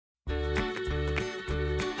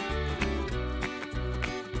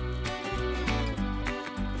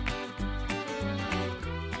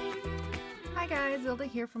guys, Zilda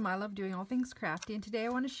here from I Love Doing All Things Crafty, and today I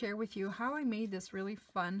want to share with you how I made this really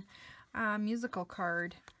fun musical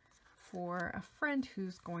card for a friend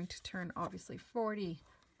who's going to turn obviously 40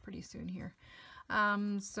 pretty soon here.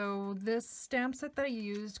 So this stamp set that I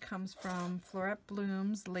used comes from Fleurette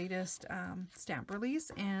Blooms' latest stamp release,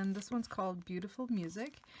 and this one's called Beautiful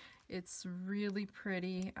Music. It's really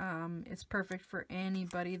pretty. It's perfect for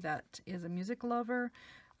anybody that is a music lover.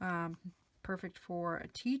 Perfect for a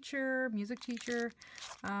teacher, music teacher.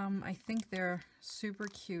 I think they're super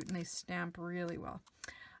cute and they stamp really well.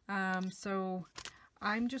 So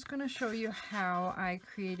I'm just going to show you how I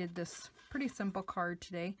created this pretty simple card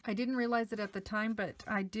today. I didn't realize it at the time, but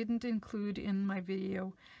I didn't include in my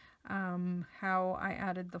video how I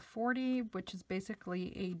added the 40, which is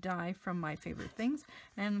basically a die from my favorite things.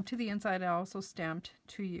 And to the inside I also stamped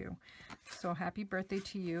to you. So happy birthday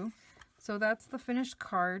to you. So that's the finished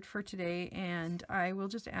card for today, and I will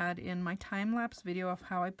just add in my time-lapse video of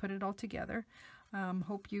how I put it all together.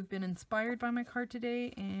 Hope you've been inspired by my card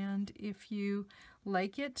today, and if you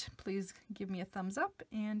like it, please give me a thumbs up,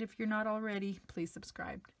 and if you're not already, please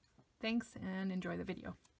subscribe. Thanks, and enjoy the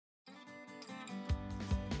video.